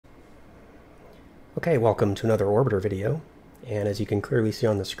Okay, welcome to another orbiter video, and as you can clearly see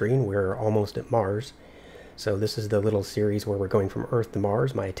on the screen, we're almost at Mars. So this is the little series where we're going from Earth to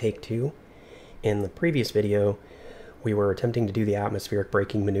Mars, my take 2. In the previous video, we were attempting to do the atmospheric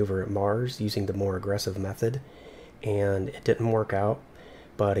braking maneuver at Mars using the more aggressive method, and it didn't work out.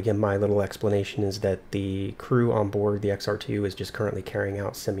 But again, my little explanation is that the crew on board the XR2 is just currently carrying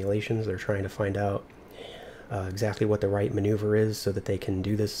out simulations. They're trying to find out exactly what the right maneuver is so that they can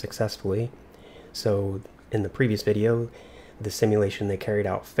do this successfully. So in the previous video, the simulation they carried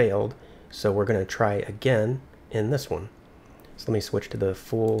out failed, so we're going to try again in this one. So let me switch to the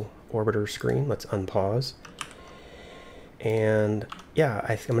full orbiter screen. Let's unpause. And yeah,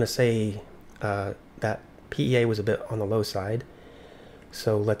 I'm going to say that PEA was a bit on the low side.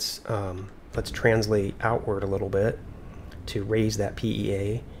 So let's translate outward a little bit to raise that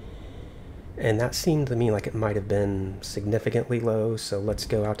PEA. And that seemed to me like it might have been significantly low, so let's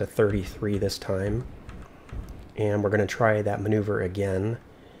go out to 33 this time. And we're going to try that maneuver again.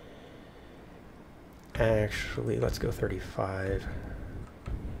 Actually, let's go 35.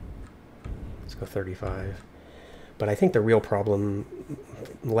 Let's go 35. But I think the real problem,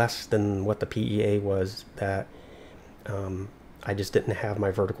 less than what the PEA was, that I just didn't have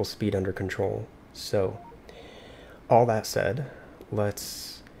my vertical speed under control. So, all that said,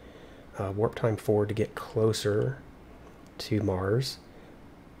 let's warp time forward to get closer to Mars.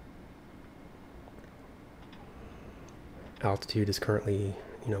 Altitude is currently,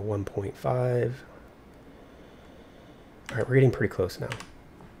 1.5. All right, we're getting pretty close now.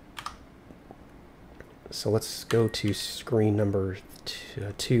 So let's go to screen number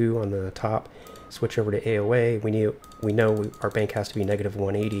 2 on the top. Switch over to AOA. We know our bank has to be negative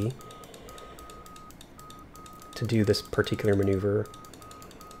 180 to do this particular maneuver.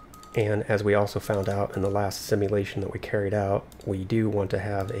 And as we also found out in the last simulation that we carried out, we do want to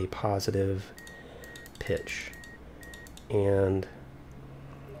have a positive pitch. And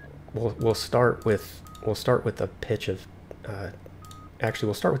we'll start with a pitch of actually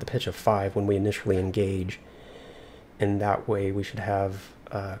we'll start with the pitch of 5 when we initially engage, and that way we should have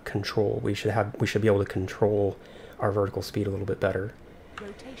control. We should be able to control our vertical speed a little bit better.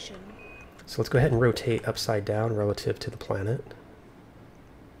 Rotation. So let's go ahead and rotate upside down relative to the planet.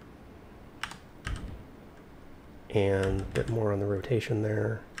 And a bit more on the rotation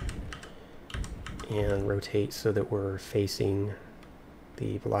there, and rotate so that we're facing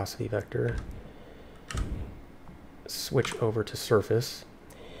the velocity vector. Switch over to surface.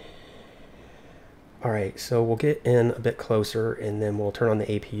 Alright, so we'll get in a bit closer and then we'll turn on the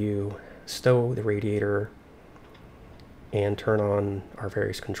APU, stow the radiator, and turn on our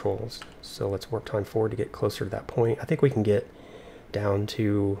various controls. So let's warp time forward to get closer to that point. I think we can get down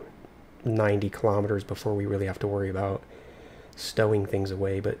to 90 kilometers before we really have to worry about stowing things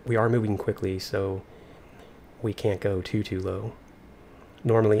away, but we are moving quickly, so we can't go too low.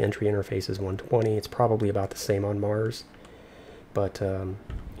 Normally entry interface is 120. It's probably about the same on Mars, but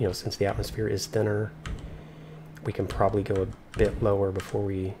since the atmosphere is thinner, we can probably go a bit lower before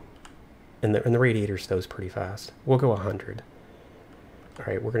we, and the radiator stows pretty fast. We'll go 100. All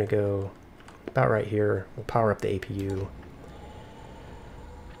right, we're gonna go about right here. We'll power up the APU,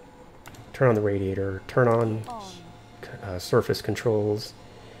 turn on the radiator, turn on surface controls.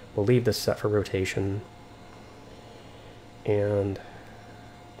 We'll leave this set for rotation. And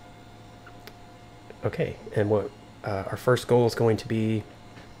okay, and what our first goal is going to be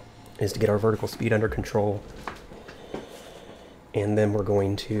is to get our vertical speed under control. And then we're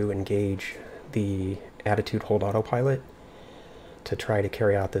going to engage the attitude hold autopilot to try to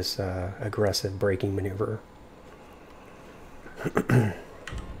carry out this aggressive braking maneuver.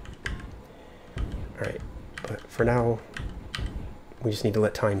 Alright, but for now, we just need to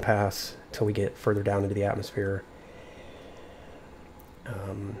let time pass until we get further down into the atmosphere.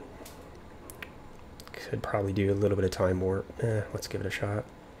 Could probably do a little bit of time warp. Let's give it a shot.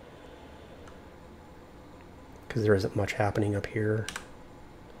 Because there isn't much happening up here.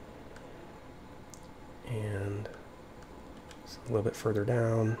 And it's a little bit further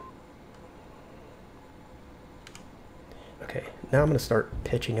down. Okay, now I'm going to start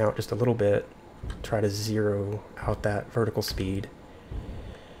pitching out just a little bit. Try to zero out that vertical speed.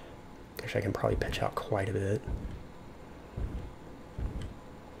 Actually, I can probably pitch out quite a bit.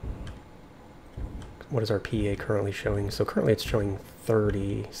 What is our PEA currently showing? So currently it's showing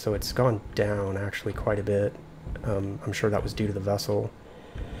 30, so it's gone down actually quite a bit. I'm sure that was due to the vessel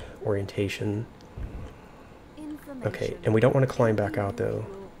orientation. Okay, and we don't want to climb back out though.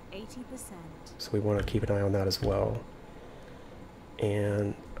 80%. So we want to keep an eye on that as well.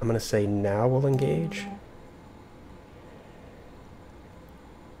 And I'm going to say now we'll engage.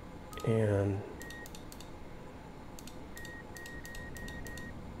 And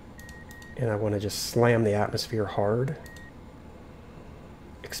And I want to just slam the atmosphere hard,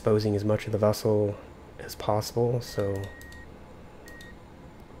 exposing as much of the vessel as possible. So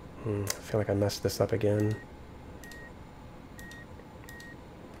I feel like I messed this up again.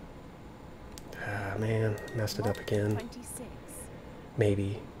 Ah, man, messed it up again. 26.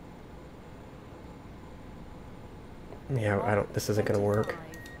 Maybe. Yeah, this isn't going to work.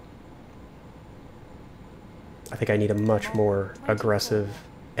 I think I need a much more aggressive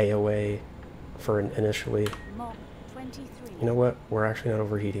AOA for initially. You know what? We're actually not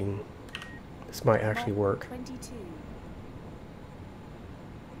overheating. This might actually work. 22.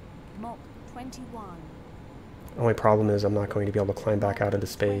 Mach 21. Only problem is I'm not going to be able to climb back out into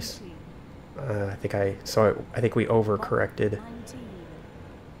space. I think we overcorrected. 19.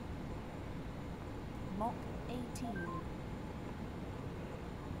 Mach 18.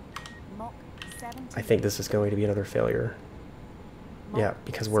 Mach 17. I think this is going to be another failure. Yeah,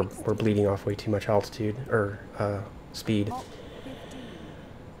 because we're bleeding off way too much altitude or speed.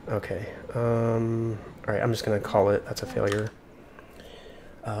 Okay. All right. I'm just gonna call it. That's a failure.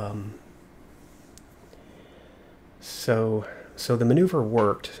 So the maneuver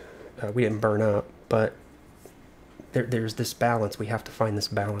worked. We didn't burn up, but there's this balance. We have to find this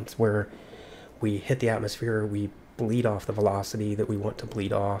balance where we hit the atmosphere, we bleed off the velocity that we want to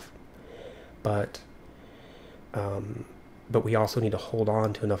bleed off, but we also need to hold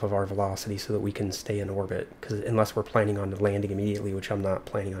on to enough of our velocity so that we can stay in orbit, because unless we're planning on landing immediately, which I'm not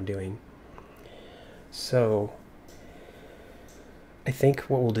planning on doing. So I think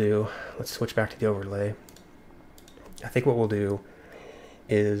what we'll do, let's switch back to the overlay. I think what we'll do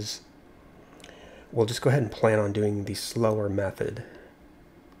is we'll just go ahead and plan on doing the slower method,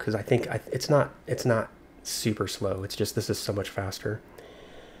 because I think it's not super slow. It's just this is so much faster.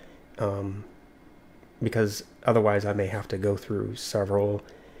 Because otherwise I may have to go through several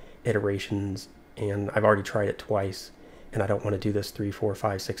iterations, and I've already tried it twice, and I don't want to do this 3, 4,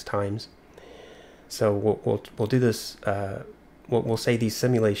 5, 6 times. So we'll do this. We'll say these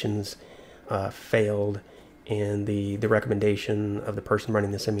simulations failed, and the recommendation of the person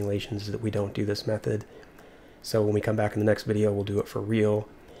running the simulations is that we don't do this method. So when we come back in the next video, we'll do it for real,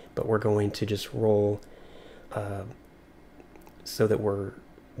 but we're going to just roll so that we're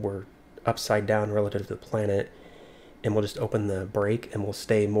upside down relative to the planet, and we'll just open the brake, and we'll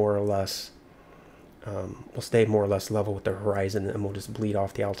stay more or less level with the horizon, and we'll just bleed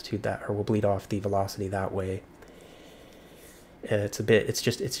off the altitude we'll bleed off the velocity that way. It's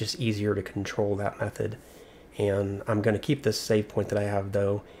just easier to control that method. And I'm going to keep this save point that I have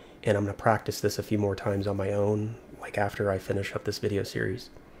though, and I'm going to practice this a few more times on my own, like after I finish up this video series.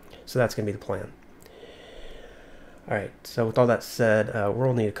 So that's going to be the plan. Alright, so with all that said, we're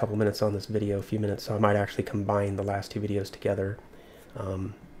only a couple minutes on this video, a few minutes, so I might actually combine the last 2 videos together.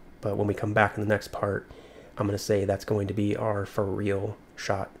 But when we come back in the next part, I'm going to say that's going to be our for real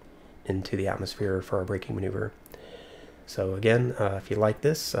shot into the atmosphere for our braking maneuver. So again, if you like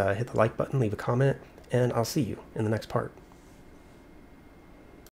this, hit the like button, leave a comment, and I'll see you in the next part.